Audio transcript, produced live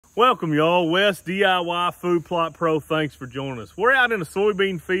Welcome y'all, West DIY Food Plot Pro. Thanks for joining us. We're out in a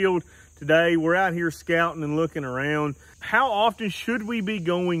soybean field today. We're out here scouting and looking around. How often should we be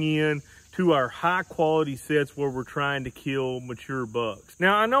going in to our high quality sets where we're trying to kill mature bucks?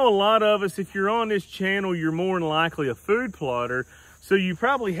 Now, I know a lot of us, if you're on this channel, you're more than likely a food plotter. So you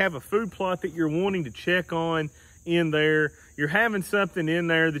probably have a food plot that you're wanting to check on in there. You're having something in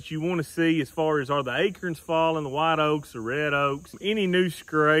there that you want to see as far as, are the acorns falling, the white oaks, the red oaks, any new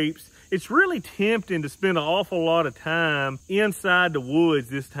scrapes. It's really tempting to spend an awful lot of time inside the woods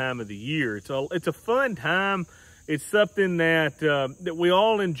this time of the year. It's a fun time. It's something that we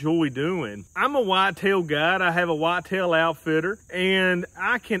all enjoy doing. I'm a whitetail guide. I have a whitetail outfitter, and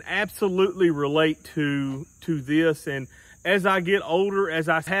I can absolutely relate to this. And as I get older, as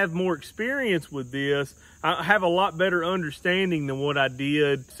I have more experience with this, I have a lot better understanding than what I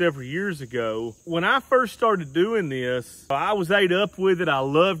did several years ago. When I first started doing this, I was ate up with it. I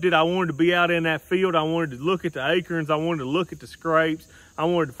loved it. I wanted to be out in that field. I wanted to look at the acorns. I wanted to look at the scrapes. I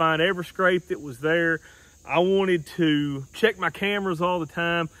wanted to find every scrape that was there. I wanted to check my cameras all the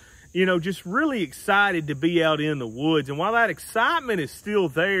time. You know, just really excited to be out in the woods. And while that excitement is still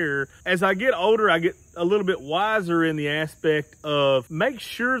there, as I get older, I get a little bit wiser in the aspect of make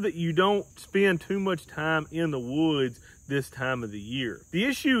sure that you don't spend too much time in the woods this time of the year. The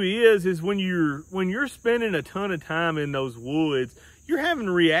issue is when you're spending a ton of time in those woods, you're having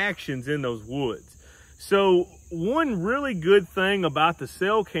reactions in those woods. So one really good thing about the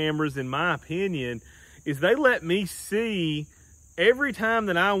cell cameras, in my opinion, is they let me see every time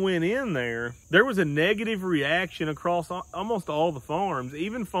that I went in there, there was a negative reaction across almost all the farms,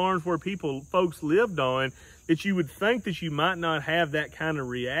 even farms where folks lived on, that you would think that you might not have that kind of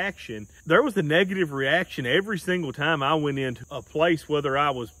reaction. There was a negative reaction every single time I went into a place, whether I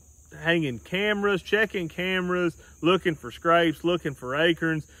was hanging cameras, checking cameras, looking for scrapes, looking for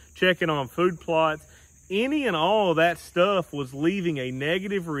acorns, checking on food plots. Any and all of that stuff was leaving a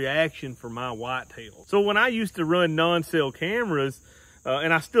negative reaction for my whitetail. So when I used to run non-cell cameras,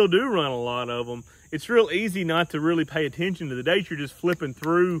 and I still do run a lot of them, it's real easy not to really pay attention to the date. You're just flipping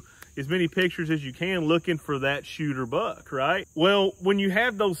through as many pictures as you can looking for that shooter buck, right? Well, when you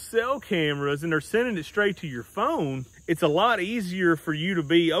have those cell cameras and they're sending it straight to your phone, it's a lot easier for you to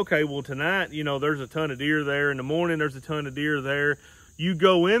be, okay, well tonight, you know, there's a ton of deer there. In the morning, there's a ton of deer there. You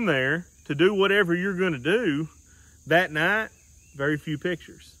go in there to do whatever you're going to do. That night, very few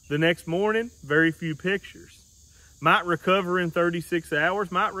pictures. The next morning, very few pictures. Might recover in 36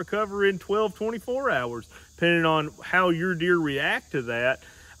 hours, might recover in 12, 24 hours, depending on how your deer react to that.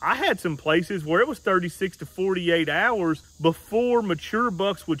 I had some places where it was 36 to 48 hours before mature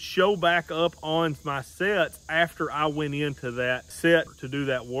bucks would show back up on my sets after I went into that set to do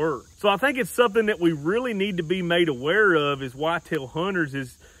that work. So I think it's something that we really need to be made aware of as whitetail hunters,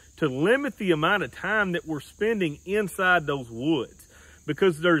 is to limit the amount of time that we're spending inside those woods,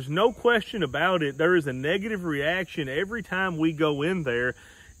 because there's no question about it. There is a negative reaction every time we go in there,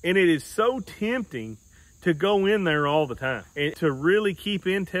 and it is so tempting to go in there all the time and to really keep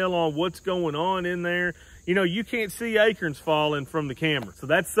intel on what's going on in there. You know, you can't see acorns falling from the camera. So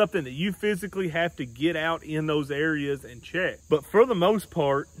that's something that you physically have to get out in those areas and check. But for the most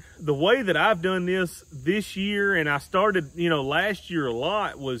part, the way that I've done this year, and I started, you know, last year a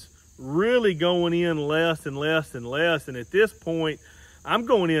lot, was really going in less and less and less. And at this point, I'm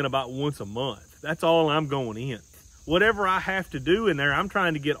going in about once a month. That's all I'm going in. Whatever I have to do in there, I'm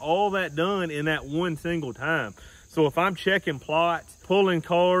trying to get all that done in that one single time. So if I'm checking plots, pulling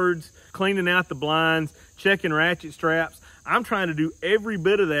cards, cleaning out the blinds, checking ratchet straps, I'm trying to do every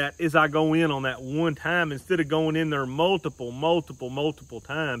bit of that as I go in on that one time, instead of going in there multiple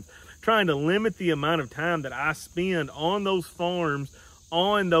times, trying to limit the amount of time that I spend on those farms,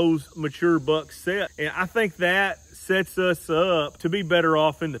 on those mature buck sets. And I think that sets us up to be better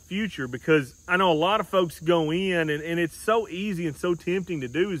off in the future, because I know a lot of folks go in and it's so easy and so tempting to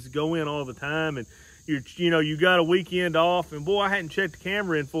do, is to go in all the time, and you got a weekend off, and boy, I hadn't checked the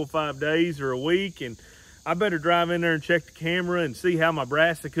camera in 4 or 5 days or a week, and I better drive in there and check the camera and see how my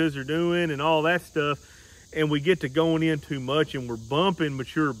brassicas are doing and all that stuff. And we get to going in too much, and we're bumping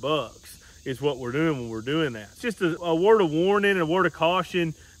mature bucks is what we're doing when we're doing that. It's just a word of warning and a word of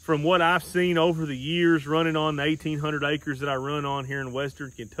caution from what I've seen over the years running on the 1,800 acres that I run on here in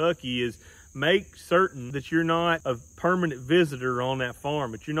Western Kentucky, is make certain that you're not a permanent visitor on that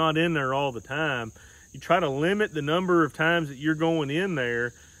farm, that you're not in there all the time. You try to limit the number of times that you're going in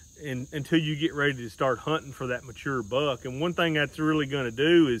there until you get ready to start hunting for that mature buck. And one thing that's really going to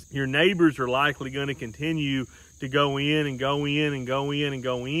do is your neighbors are likely going to continue to go in and go in and go in and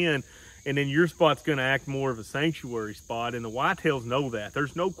go in. and then your spot's going to act more of a sanctuary spot. And the whitetails know that.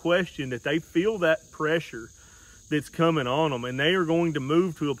 There's no question that they feel that pressure that's coming on them, and they are going to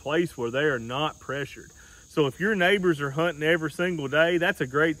move to a place where they are not pressured. So if your neighbors are hunting every single day, that's a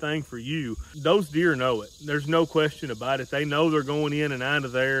great thing for you. Those deer know it. There's no question about it. They know they're going in and out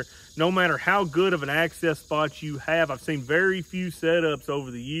of there. No matter how good of an access spot you have, I've seen very few setups over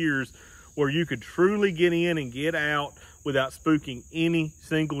the years where you could truly get in and get out without spooking any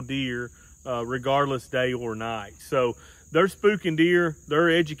single deer, regardless day or night. So they're spooking deer, they're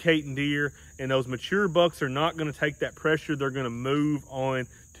educating deer, and those mature bucks are not going to take that pressure. They're going to move on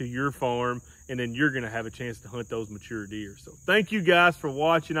to your farm, and then you're going to have a chance to hunt those mature deer. So thank you guys for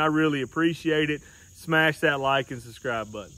watching. I really appreciate it. Smash that like and subscribe button.